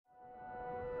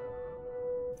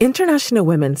International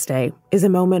Women's Day is a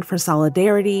moment for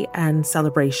solidarity and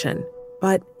celebration,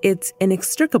 but it's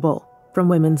inextricable from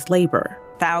women's labor.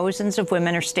 Thousands of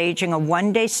women are staging a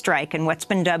one-day strike in what's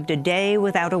been dubbed a day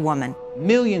without a woman.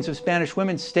 Millions of Spanish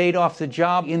women stayed off the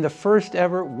job in the first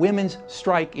ever women's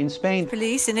strike in Spain.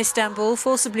 Police in Istanbul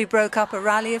forcibly broke up a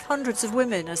rally of hundreds of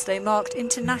women as they marked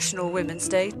International Women's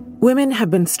Day. Women have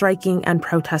been striking and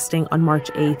protesting on March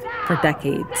 8th for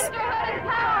decades.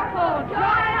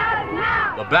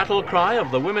 The battle cry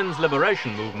of the women's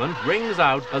liberation movement rings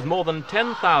out as more than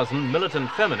 10,000 militant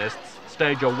feminists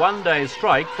stage a one-day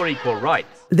strike for equal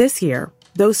rights. This year,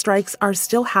 those strikes are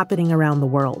still happening around the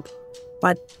world.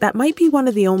 But that might be one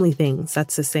of the only things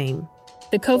that's the same.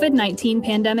 The COVID-19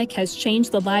 pandemic has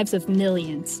changed the lives of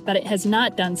millions, but it has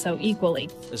not done so equally.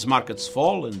 As markets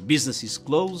fall and businesses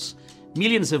close,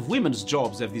 millions of women's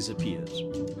jobs have disappeared.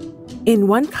 In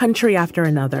one country after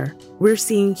another, we're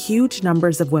seeing huge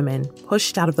numbers of women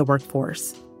pushed out of the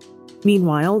workforce.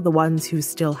 Meanwhile, the ones who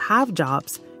still have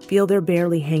jobs feel they're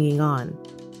barely hanging on.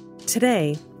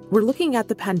 Today, we're looking at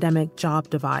the pandemic job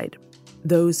divide,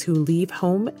 those who leave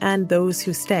home and those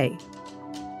who stay.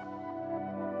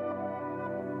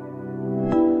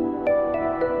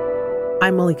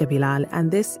 I'm Malika Bilal, and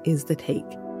this is The Take.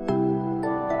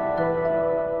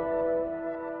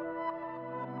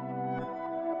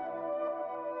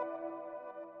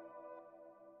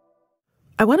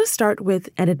 I want to start with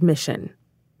an admission.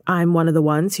 I'm one of the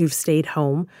ones who've stayed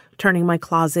home, turning my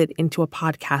closet into a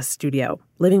podcast studio,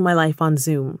 living my life on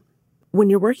Zoom. When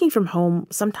you're working from home,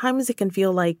 sometimes it can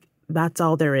feel like that's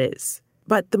all there is.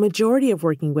 But the majority of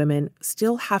working women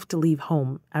still have to leave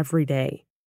home every day.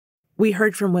 We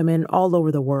heard from women all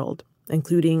over the world,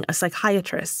 including a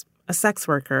psychiatrist, a sex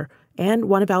worker, and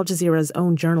one of Al Jazeera's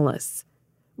own journalists.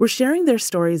 We're sharing their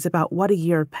stories about what a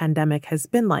year of pandemic has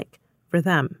been like for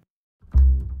them.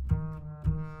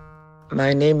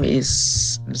 My name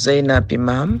is Zainab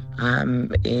Imam.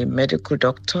 I'm a medical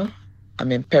doctor.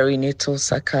 I'm a perinatal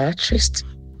psychiatrist.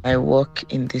 I work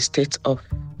in the state of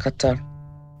Qatar.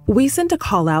 We sent a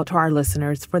call out to our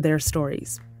listeners for their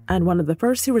stories, and one of the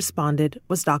first who responded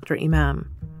was Dr. Imam.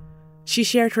 She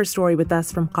shared her story with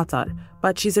us from Qatar,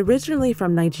 but she's originally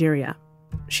from Nigeria.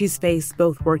 She's faced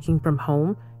both working from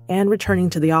home and returning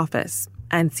to the office,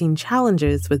 and seen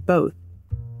challenges with both.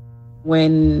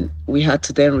 When we had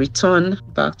to then return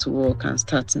back to work and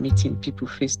start meeting people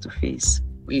face to face,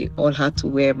 we all had to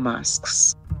wear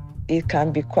masks. It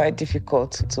can be quite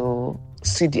difficult to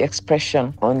see the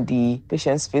expression on the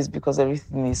patient's face because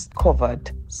everything is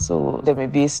covered. So there may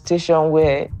be a situation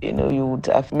where, you would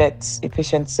have met a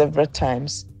patient several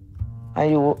times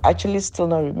and you will actually still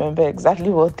not remember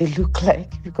exactly what they look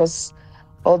like because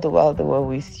all the while they were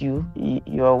with you,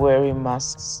 you are wearing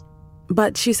masks.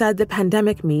 But she said the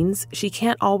pandemic means she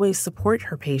can't always support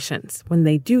her patients when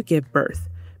they do give birth,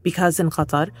 because in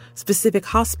Qatar, specific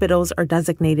hospitals are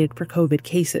designated for COVID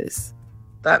cases.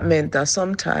 That meant that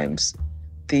sometimes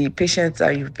the patients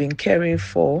that you've been caring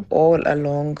for all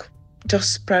along,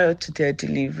 just prior to their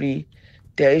delivery,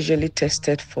 they're usually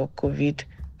tested for COVID.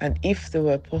 And if they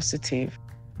were positive,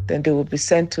 then they will be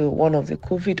sent to one of the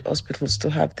COVID hospitals to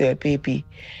have their baby.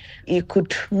 It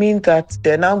could mean that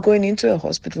they're now going into a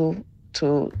hospital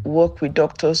to work with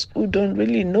doctors who don't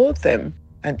really know them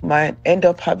and might end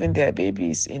up having their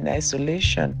babies in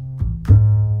isolation.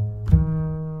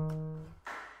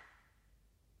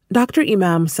 Dr.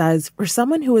 Imam says for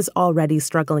someone who is already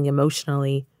struggling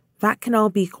emotionally, that can all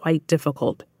be quite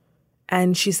difficult.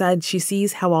 And she said she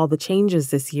sees how all the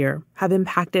changes this year have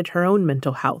impacted her own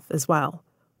mental health as well.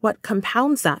 What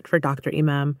compounds that for Dr.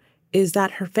 Imam is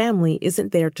that her family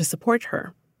isn't there to support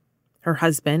her. Her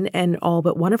husband and all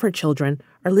but one of her children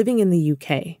are living in the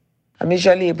UK. I'm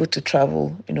usually able to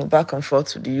travel, back and forth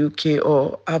to the UK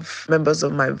or have members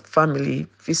of my family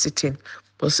visiting.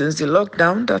 But since the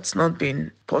lockdown, that's not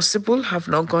been possible. I've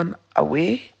not gone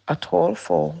away at all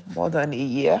for more than a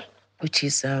year, which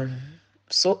is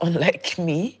so unlike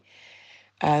me.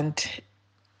 And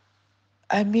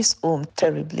I miss home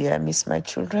terribly. I miss my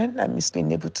children. I miss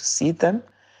being able to see them.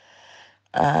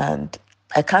 And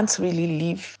I can't really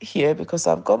live here because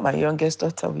I've got my youngest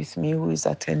daughter with me who is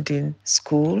attending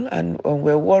school. And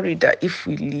we're worried that if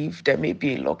we leave, there may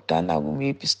be a lockdown and we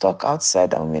may be stuck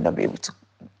outside and we may not be able to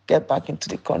get back into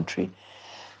the country.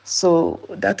 So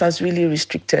that has really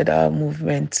restricted our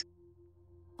movement.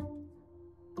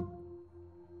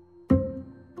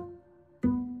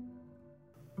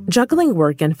 Juggling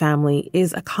work and family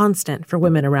is a constant for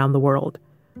women around the world.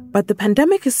 But the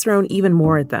pandemic has thrown even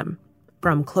more at them.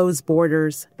 From closed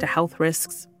borders to health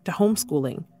risks to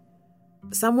homeschooling.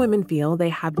 Some women feel they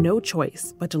have no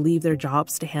choice but to leave their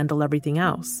jobs to handle everything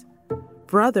else.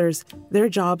 For others, their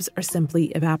jobs are simply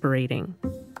evaporating.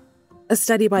 A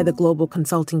study by the global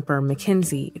consulting firm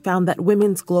McKinsey found that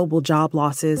women's global job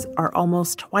losses are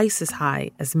almost twice as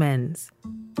high as men's.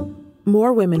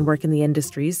 More women work in the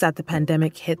industries that the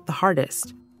pandemic hit the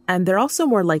hardest, and they're also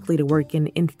more likely to work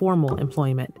in informal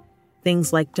employment,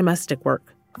 things like domestic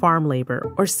work, farm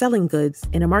labor, or selling goods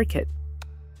in a market.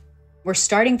 We're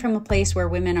starting from a place where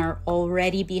women are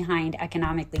already behind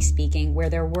economically speaking,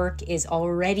 where their work is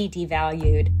already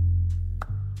devalued.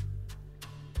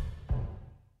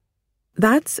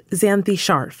 That's Xanthi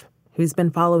Scharf, who's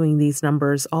been following these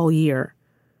numbers all year.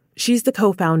 She's the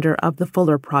co-founder of the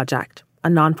Fuller Project, a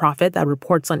nonprofit that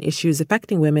reports on issues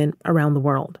affecting women around the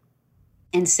world.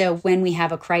 And so when we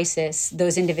have a crisis,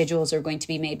 those individuals are going to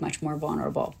be made much more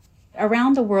vulnerable.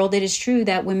 Around the world, it is true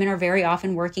that women are very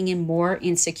often working in more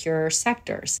insecure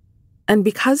sectors. And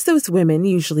because those women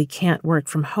usually can't work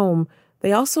from home,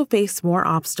 they also face more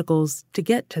obstacles to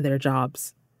get to their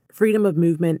jobs. Freedom of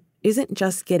movement isn't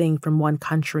just getting from one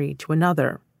country to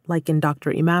another, like in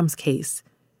Dr. Imam's case.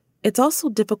 It's also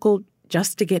difficult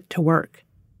just to get to work.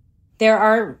 There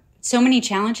are so many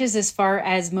challenges as far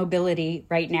as mobility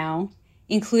right now,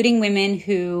 including women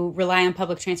who rely on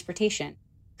public transportation.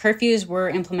 Curfews were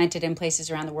implemented in places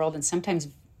around the world and sometimes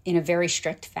in a very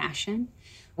strict fashion.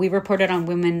 We reported on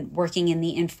women working in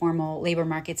the informal labor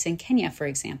markets in Kenya, for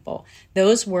example.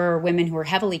 Those were women who were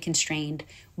heavily constrained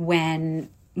when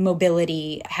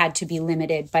mobility had to be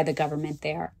limited by the government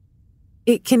there.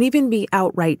 It can even be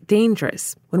outright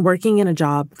dangerous when working in a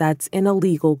job that's in a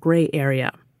legal gray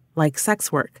area, like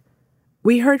sex work.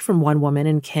 We heard from one woman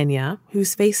in Kenya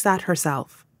who's faced that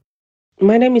herself.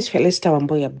 My name is Felista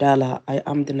Wamboi Abdallah. I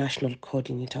am the national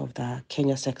coordinator of the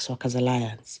Kenya Sex Workers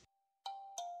Alliance.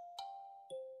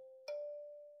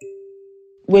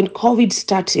 When COVID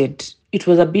started, it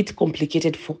was a bit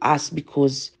complicated for us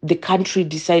because the country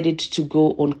decided to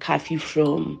go on curfew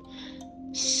from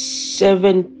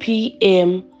 7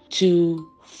 p.m. to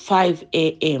 5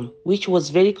 a.m., which was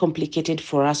very complicated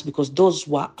for us because those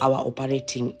were our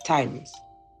operating times.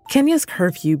 Kenya's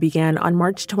curfew began on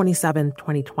March 27,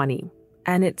 2020,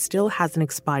 and it still hasn't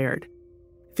expired.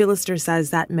 Philister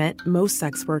says that meant most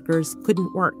sex workers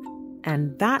couldn't work,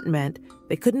 and that meant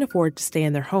they couldn't afford to stay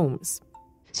in their homes.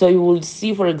 So you will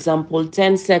see, for example,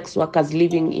 10 sex workers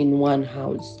living in one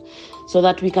house so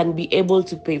that we can be able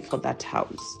to pay for that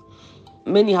house.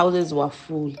 Many houses were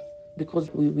full because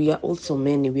we are also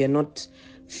many, we are not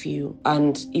few.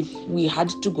 And if we had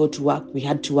to go to work, we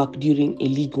had to work during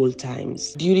illegal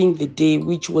times. During the day,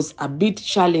 which was a bit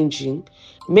challenging,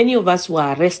 many of us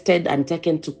were arrested and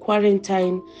taken to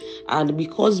quarantine. And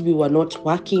because we were not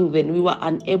working, then we were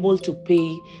unable to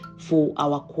pay for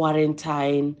our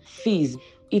quarantine fees.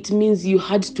 It means you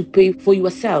had to pay for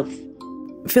yourself.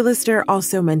 Philister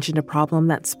also mentioned a problem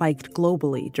that spiked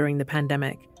globally during the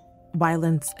pandemic: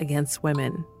 violence against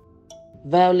women.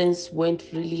 Violence went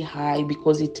really high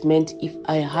because it meant if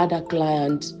I had a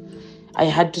client, I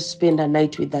had to spend a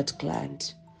night with that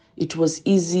client. It was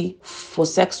easy for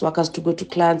sex workers to go to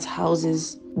clients'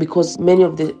 houses because many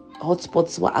of the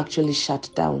hotspots were actually shut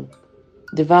down.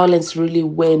 The violence really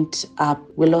went up.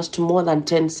 We lost more than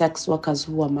 10 sex workers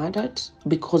who were murdered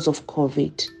because of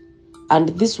COVID. And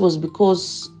this was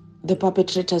because the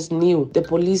perpetrators knew the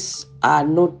police are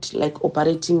not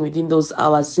operating within those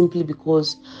hours simply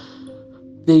because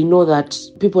they know that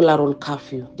people are on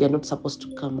curfew. They are not supposed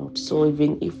to come out. So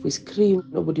even if we scream,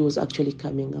 nobody was actually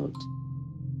coming out.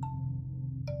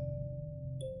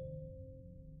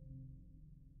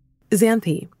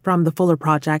 Xanthi, from the Fuller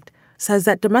Project, says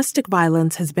that domestic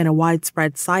violence has been a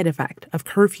widespread side effect of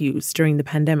curfews during the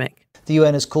pandemic. The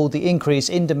UN has called the increase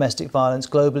in domestic violence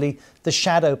globally the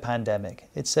shadow pandemic.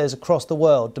 It says across the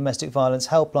world, domestic violence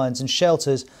helplines and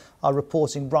shelters are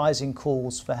reporting rising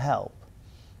calls for help.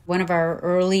 One of our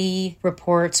early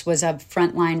reports was of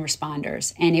frontline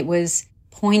responders, and it was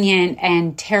poignant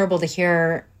and terrible to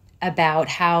hear about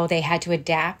how they had to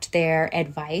adapt their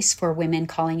advice for women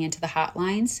calling into the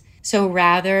hotlines. So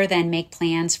rather than make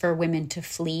plans for women to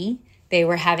flee, they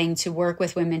were having to work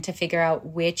with women to figure out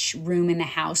which room in the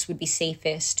house would be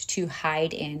safest to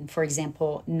hide in, for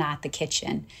example, not the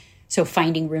kitchen. So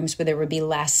finding rooms where there would be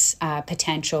less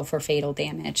potential for fatal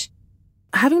damage.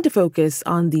 Having to focus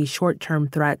on these short-term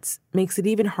threats makes it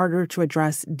even harder to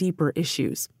address deeper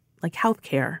issues, like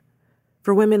healthcare.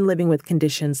 For women living with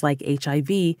conditions like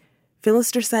HIV,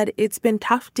 Philister said it's been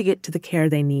tough to get to the care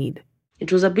they need.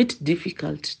 It was a bit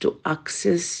difficult to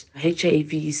access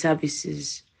HIV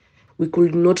services we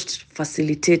could not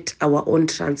facilitate our own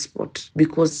transport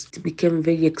because it became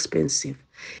very expensive,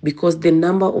 because the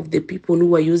number of the people who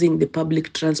were using the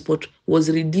public transport was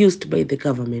reduced by the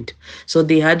government. So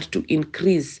they had to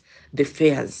increase the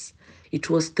fares. It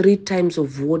was 3 times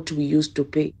of what we used to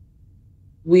pay.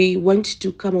 We want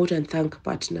to come out and thank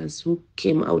partners who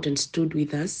came out and stood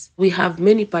with us. We have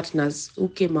many partners who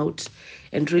came out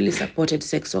and really supported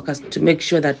sex workers to make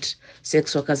sure that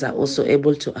sex workers are also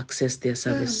able to access their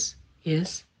service.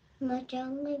 Yes?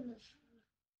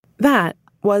 That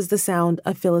was the sound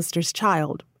of Philister's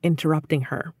child interrupting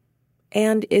her.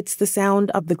 And it's the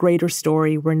sound of the greater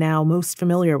story we're now most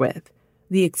familiar with,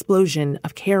 the explosion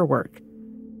of care work.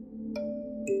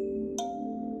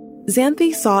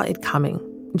 Xanthi saw it coming,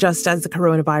 just as the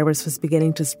coronavirus was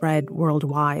beginning to spread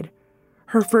worldwide.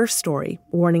 Her first story,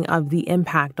 warning of the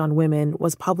impact on women,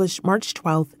 was published March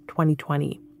 12,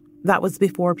 2020. That was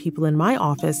before people in my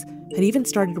office had even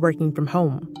started working from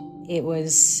home. It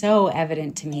was so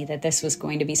evident to me that this was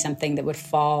going to be something that would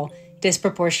fall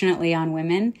disproportionately on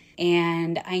women.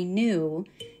 And I knew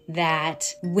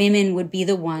that women would be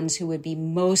the ones who would be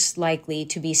most likely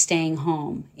to be staying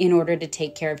home in order to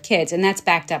take care of kids. And that's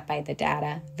backed up by the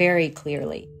data very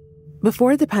clearly.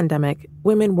 Before the pandemic,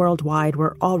 women worldwide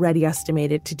were already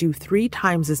estimated to do 3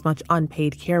 times as much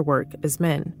unpaid care work as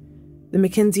men. The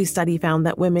McKinsey study found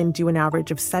that women do an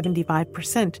average of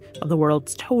 75% of the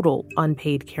world's total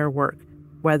unpaid care work,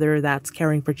 whether that's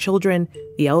caring for children,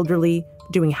 the elderly,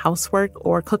 doing housework,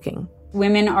 or cooking.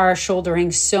 Women are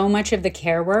shouldering so much of the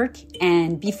care work,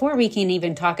 and before we can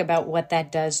even talk about what that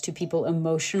does to people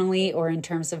emotionally or in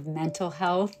terms of mental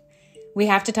health, we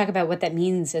have to talk about what that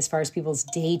means as far as people's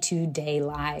day-to-day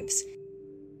lives.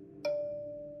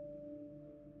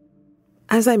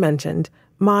 As I mentioned,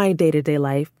 my day-to-day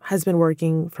life has been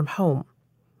working from home.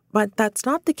 But that's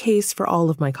not the case for all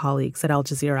of my colleagues at Al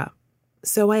Jazeera.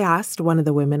 So I asked one of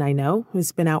the women I know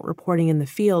who's been out reporting in the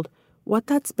field what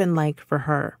that's been like for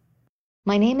her.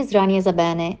 My name is Rania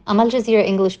Zabane. I'm Al Jazeera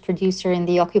English producer in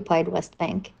the occupied West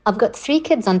Bank. I've got 3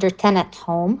 kids under 10 at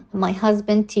home. My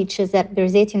husband teaches at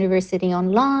Birzeit University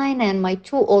online, and my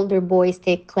 2 older boys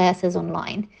take classes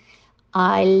online.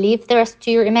 I leave the rest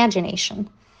to your imagination.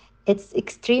 It's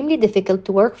extremely difficult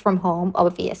to work from home,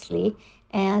 obviously,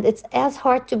 and it's as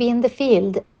hard to be in the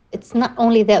field. It's not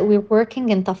only that we're working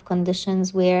in tough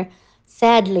conditions where,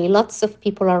 sadly, lots of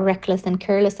people are reckless and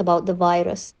careless about the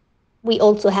virus. We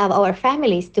also have our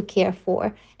families to care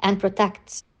for and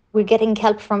protect. We're getting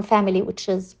help from family, which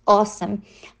is awesome,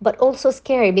 but also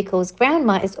scary because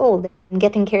grandma is old and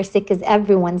getting care sick is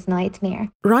everyone's nightmare.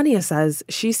 Rania says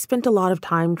she's spent a lot of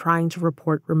time trying to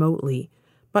report remotely,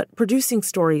 but producing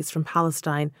stories from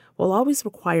Palestine will always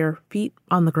require feet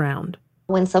on the ground.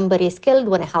 When somebody is killed,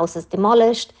 when a house is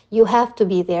demolished, you have to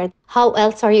be there. How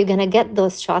else are you going to get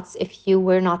those shots if you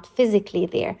were not physically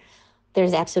there?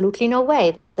 There's absolutely no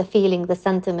way. The feeling, the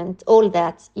sentiment, all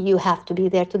that, you have to be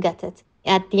there to get it.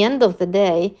 At the end of the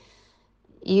day,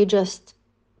 you just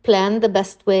plan the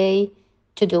best way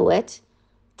to do it,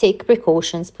 take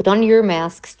precautions, put on your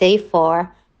mask, stay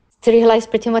far, sterilize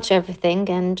pretty much everything,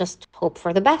 and just hope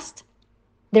for the best.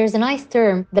 There's a nice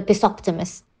term, the peace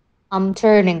optimist. I'm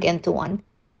turning into one.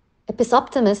 A peace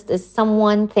optimist is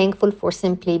someone thankful for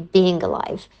simply being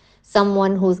alive.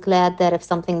 Someone who's glad that if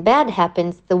something bad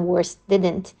happens, the worst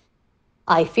didn't.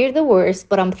 I fear the worst,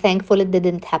 but I'm thankful it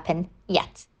didn't happen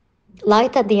yet.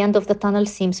 Light at the end of the tunnel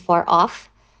seems far off.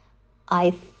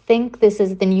 I think this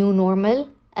is the new normal,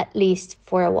 at least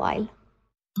for a while.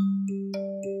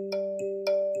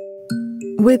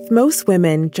 With most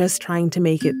women just trying to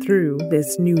make it through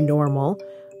this new normal,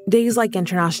 days like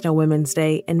International Women's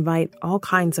Day invite all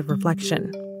kinds of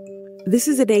reflection. This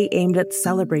is a day aimed at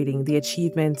celebrating the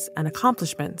achievements and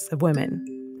accomplishments of women.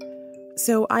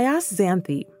 So I asked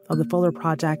Xanthi of the Fuller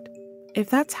Project if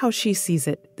that's how she sees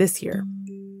it this year.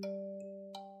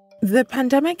 The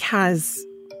pandemic has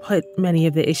put many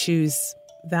of the issues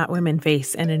that women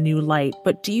face in a new light,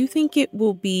 but do you think it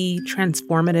will be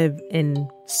transformative in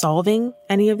solving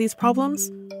any of these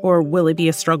problems? Or will it be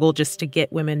a struggle just to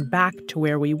get women back to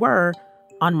where we were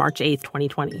on March 8th,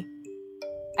 2020?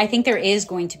 I think there is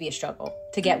going to be a struggle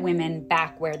to get women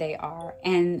back where they are.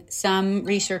 And some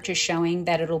research is showing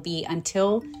that it'll be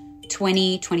until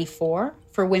 2024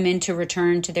 for women to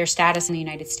return to their status in the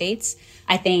United States.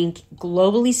 I think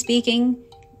globally speaking,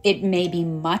 it may be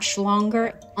much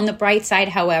longer. On the bright side,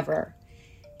 however,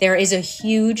 there is a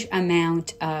huge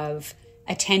amount of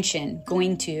attention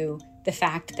going to the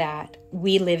fact that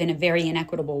we live in a very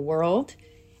inequitable world.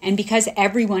 And because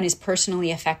everyone is personally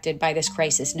affected by this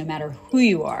crisis, no matter who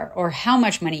you are or how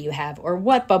much money you have or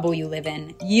what bubble you live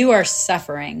in, you are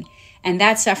suffering. And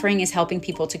that suffering is helping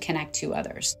people to connect to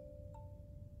others.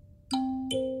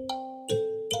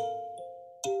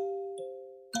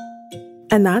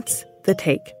 And that's The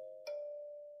Take.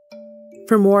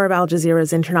 For more of Al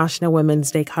Jazeera's International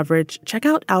Women's Day coverage, check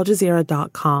out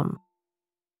aljazeera.com.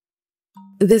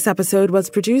 This episode was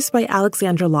produced by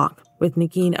Alexandra Locke with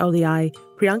Nagin Oliai,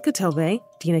 Priyanka Tove,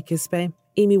 Dina Kispe,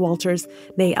 Amy Walters,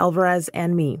 Nay Alvarez,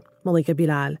 and me, Malika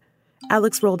Bilal.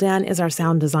 Alex Roldan is our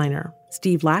sound designer.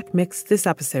 Steve Lack mixed this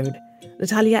episode.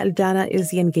 Natalia Aldana is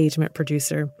the engagement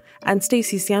producer. And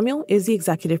Stacey Samuel is the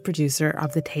executive producer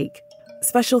of The Take.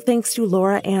 Special thanks to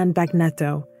Laura Ann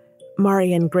Bagnetto,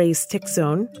 Marian Grace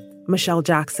Tixone, Michelle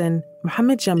Jackson,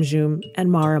 Mohammed Jamjoom,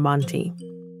 and Mara Monti.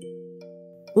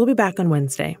 We'll be back on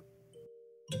Wednesday.